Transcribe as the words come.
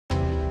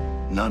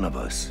None of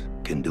us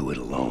can do it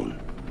alone.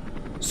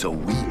 So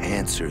we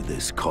answer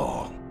this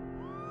call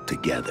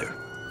together.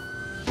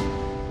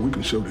 We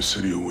can show the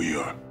city who we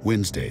are.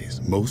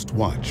 Wednesday's most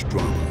watched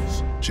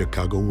dramas.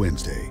 Chicago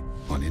Wednesday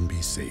on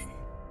NBC.